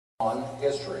on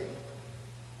history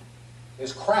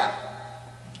is crap.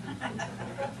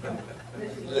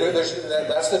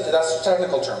 That's the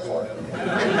technical term for it.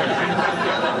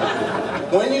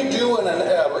 When you do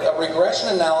a regression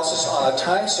analysis on a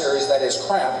time series that is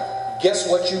crap, guess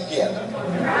what you get?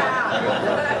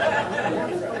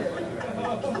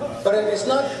 But it's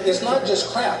not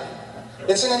just crap.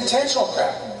 It's an intentional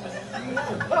crap.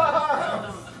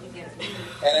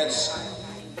 And it's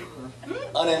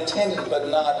unintended but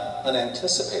not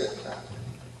unanticipated crap.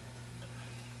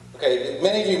 Okay,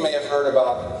 many of you may have heard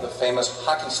about the famous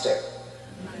hockey stick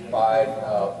by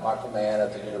Michael Mann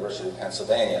at the University of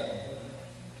Pennsylvania.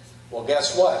 Well,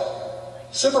 guess what?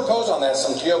 Superimpose on that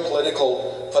some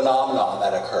geopolitical phenomenon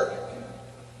that occurred.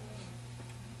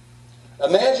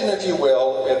 Imagine, if you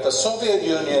will, if the Soviet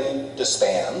Union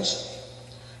disbands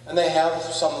and they have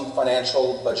some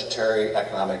financial, budgetary,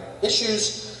 economic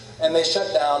issues, and they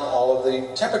shut down all of the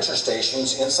temperature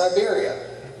stations in Siberia.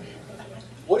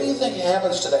 What do you think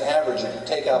happens to the average if you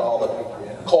take out all the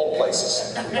cold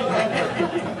places?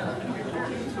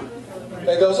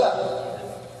 It goes up.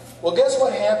 Well, guess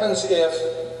what happens if,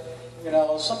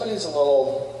 somebody's a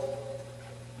little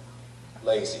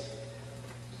lazy.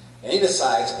 And he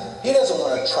decides he doesn't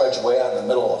want to trudge way out in the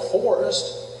middle of the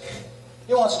forest.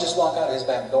 He wants to just walk out his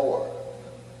back door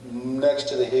next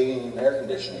to the heating and air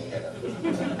conditioning unit.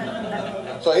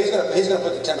 So he's going to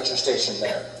put the temperature station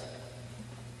there.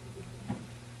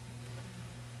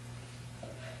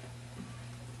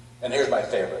 And here's my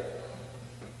favorite.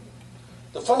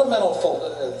 The fundamental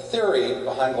theory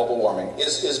behind global warming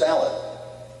is valid.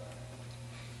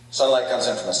 Sunlight comes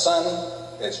in from the sun,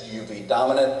 it's UV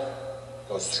dominant,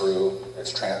 goes through,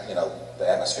 the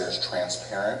atmosphere is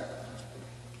transparent,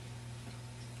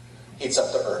 heats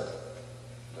up the Earth.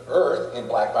 The Earth, in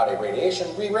black body radiation,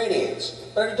 re-radiates,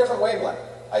 but at a different wavelength,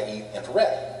 i.e.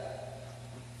 infrared.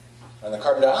 And the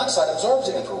carbon dioxide absorbs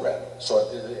the infrared, so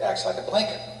it acts like a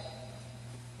blanket.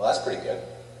 Well, that's pretty good.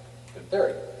 Good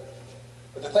theory.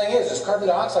 But the thing is carbon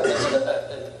dioxide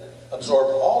doesn't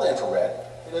absorb all infrared.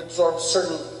 It absorbs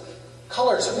certain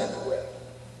colors of infrared.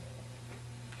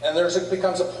 And it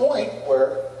becomes a point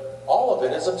where all of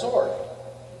it is absorbed.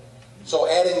 So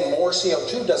adding more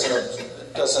CO2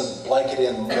 doesn't blanket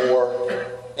in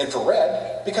more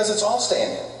infrared because it's all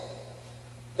staying in.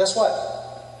 Guess what?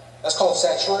 That's called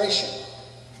saturation.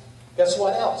 Guess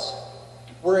what else?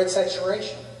 We're at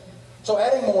saturation. So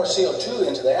adding more CO2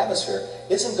 into the atmosphere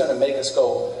isn't going to make us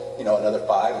go, another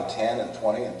 5 and 10 and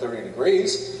 20 and 30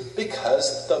 degrees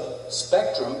because the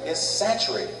spectrum is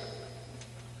saturated.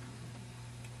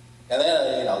 And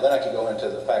then, then I could go into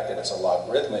the fact that it's a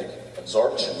logarithmic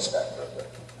absorption spectrum. But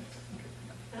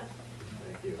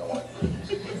don't want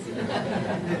to.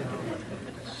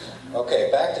 Okay,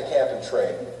 back to cap and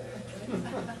trade.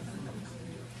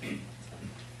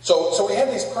 So we have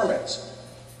these permits.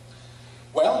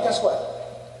 Well, guess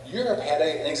what? Europe had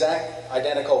an exact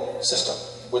identical system,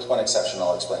 with one exception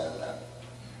I'll explain in a minute.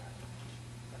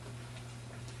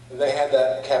 They had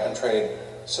that cap and trade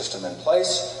system in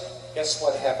place. Guess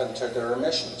what happened to their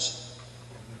emissions?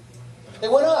 They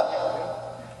went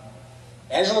up.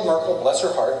 Angela Merkel, bless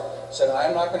her heart, said,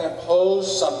 I'm not going to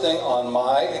impose something on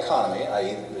my economy,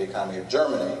 i.e. the economy of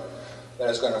Germany, that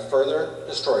is going to further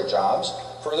destroy jobs,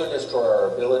 further destroy our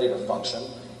ability to function,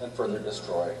 and further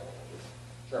destroy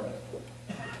Germany.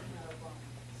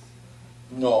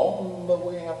 No, but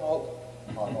we have hope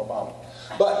on Obama.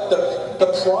 But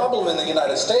the problem in the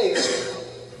United States,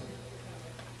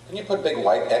 can you put a big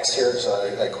white X here so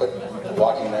I quit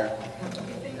walking there?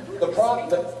 The problem,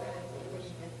 the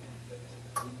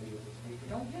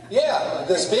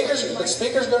speaker's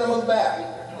going to move back.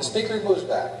 The speaker moves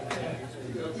back.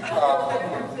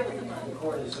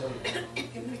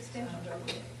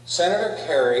 Senator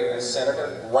Kerry and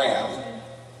Senator Graham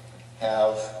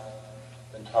have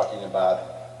been talking about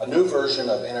a new version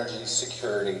of Energy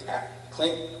Security Act,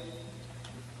 Clean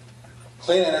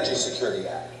Energy Security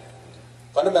Act,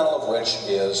 fundamental of which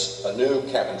is a new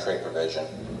cap and trade provision,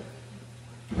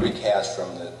 recast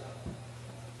from the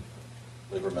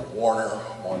Lieberman-Warner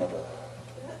one of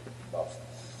about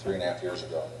 3.5 years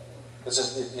ago. This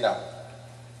is,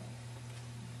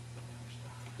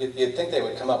 you'd think they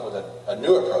would come up with a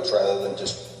new approach rather than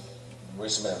just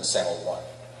resubmitting the same old one.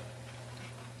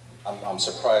 I'm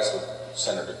surprised with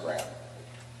Senator Graham,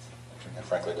 and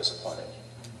frankly disappointed.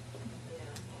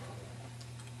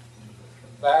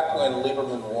 Back when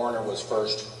Lieberman-Warner was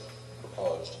first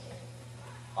proposed,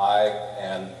 I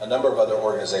and a number of other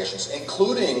organizations,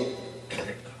 including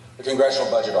the Congressional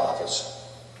Budget Office,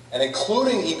 and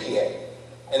including EPA,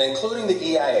 and including the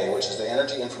EIA, which is the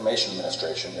Energy Information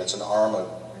Administration, it's an arm of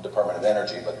Department of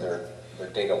Energy, but they're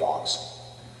data logs,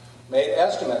 made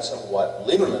estimates of what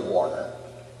Lieberman Warner,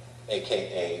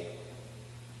 aka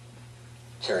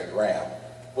Cary Graham,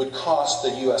 would cost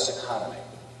the U.S. economy.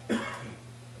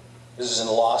 This is in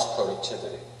lost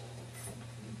productivity,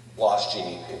 lost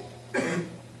GDP.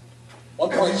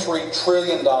 $1.3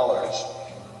 trillion.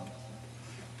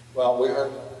 Well, we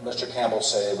heard Mr. Campbell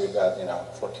say we've got,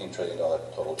 $14 trillion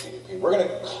total GDP. We're going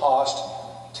to cost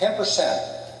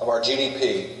 10% of our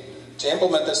GDP to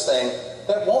implement this thing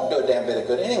that won't do a damn bit of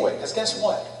good anyway, because guess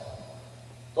what?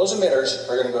 Those emitters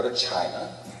are going to go to China,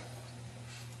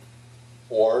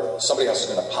 or somebody else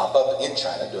is going to pop up in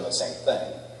China doing the same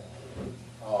thing.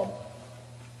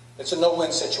 It's a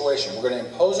no-win situation. We're going to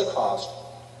impose a cost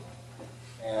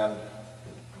and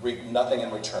reap nothing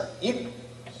in return.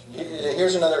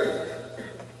 Here's another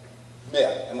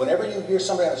myth. And whenever you hear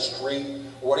somebody on the street,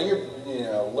 or one of your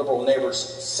liberal neighbors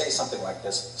say something like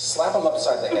this, slap them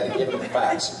upside the head and give them the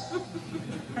facts.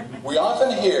 We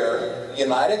often hear the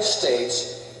United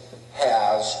States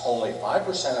has only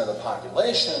 5% of the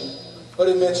population, but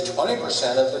emits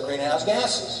 20% of the greenhouse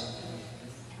gases.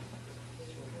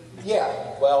 Yeah,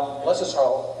 well, Leslie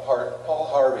Paul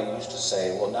Harvey used to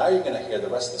say, well, now you're going to hear the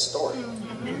rest of the story.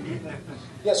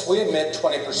 Yes, we emit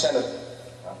 20% of,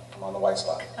 I'm on the white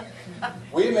spot.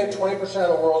 We emit 20%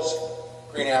 of the world's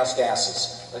greenhouse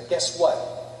gases. But guess what?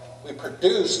 We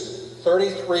produce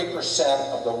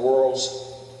 33% of the world's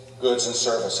goods and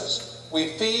services. We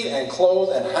feed and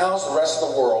clothe and house the rest of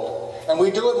the world, and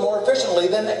we do it more efficiently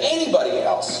than anybody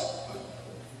else.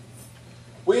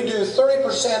 We do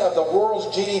 30% of the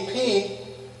world's GDP,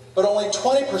 but only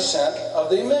 20% of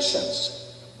the emissions.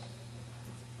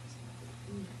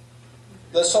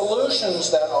 The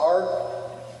solutions that our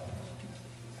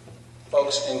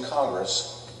folks in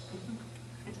Congress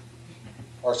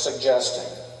are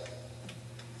suggesting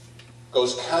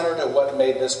goes counter to what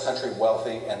made this country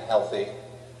wealthy and healthy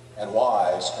and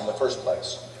wise in the first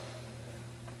place.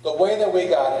 The way that we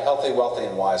got healthy, wealthy,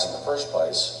 and wise in the first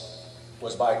place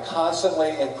was by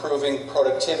constantly improving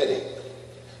productivity.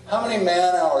 How many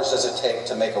man-hours does it take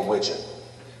to make a widget?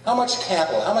 How much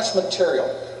capital, how much material?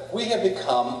 We have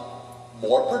become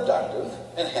more productive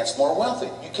and hence more wealthy.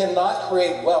 You cannot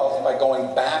create wealth by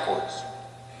going backwards,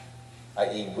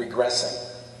 i.e. regressing.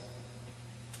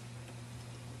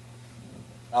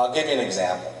 I'll give you an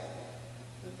example.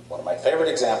 One of my favorite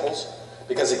examples,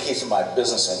 because it keeps my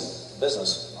business in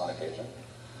business on occasion.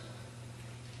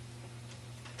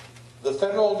 The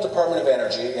Federal Department of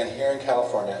Energy and here in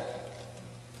California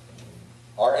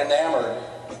are enamored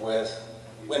with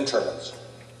wind turbines.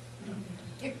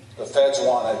 The feds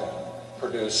want to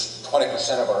produce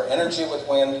 20% of our energy with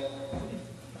wind.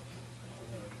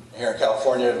 Here in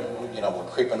California, we're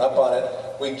creeping up on it.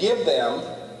 We give them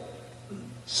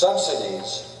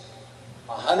subsidies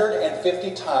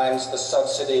 150 times the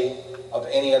subsidy of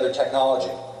any other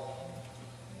technology.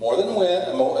 More than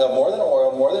wind, more than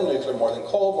oil, more than nuclear, more than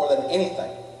coal, more than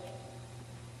anything.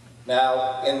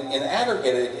 Now, in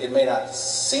aggregate, it may not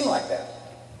seem like that,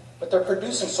 but they're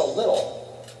producing so little.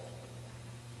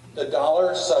 The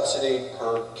dollar subsidy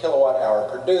per kilowatt hour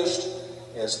produced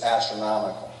is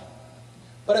astronomical.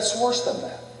 But it's worse than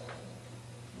that.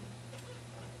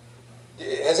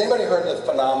 Has anybody heard of the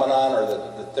phenomenon or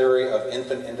the theory of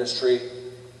infant industry,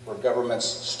 where governments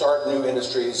start new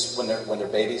industries when they're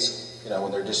babies?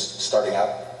 When they're just starting out.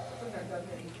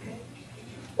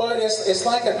 Well, it's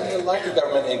like a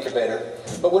government incubator,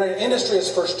 but when an industry is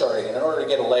first starting, and in order to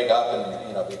get a leg up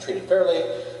and be treated fairly,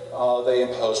 they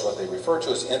impose what they refer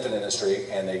to as infant industry,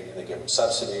 and they give them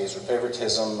subsidies or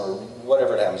favoritism or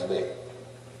whatever it happens to be.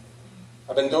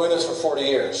 I've been doing this for 40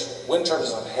 years. Wind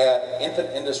turbines have had infant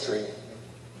industry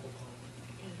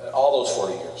all those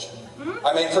 40 years.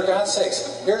 I mean, for God's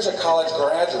sakes, here's a college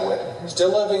graduate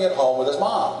still living at home with his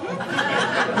mom.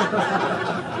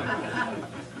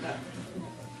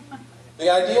 The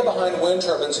idea behind wind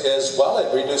turbines is, well,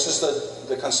 it reduces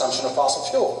the consumption of fossil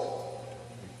fuel.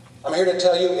 I'm here to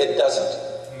tell you it doesn't.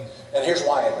 And here's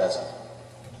why it doesn't.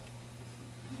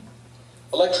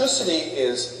 Electricity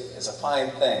is a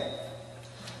fine thing,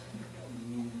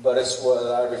 but it's what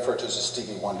I refer to as a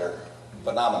Stevie Wonder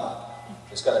phenomenon.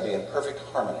 It's got to be in perfect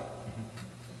harmony.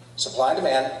 Supply and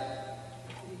demand,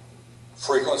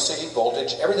 frequency,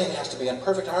 voltage, everything has to be in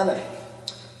perfect harmony.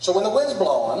 So when the wind's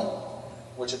blowing,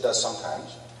 which it does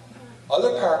sometimes,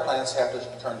 other power plants have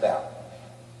to turn down.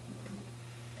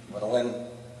 When the wind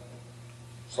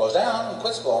slows down and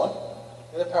quits blowing,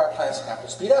 the other power plants have to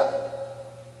speed up.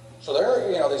 So there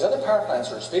are, these other power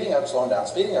plants are speeding up, slowing down,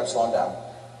 speeding up, slowing down.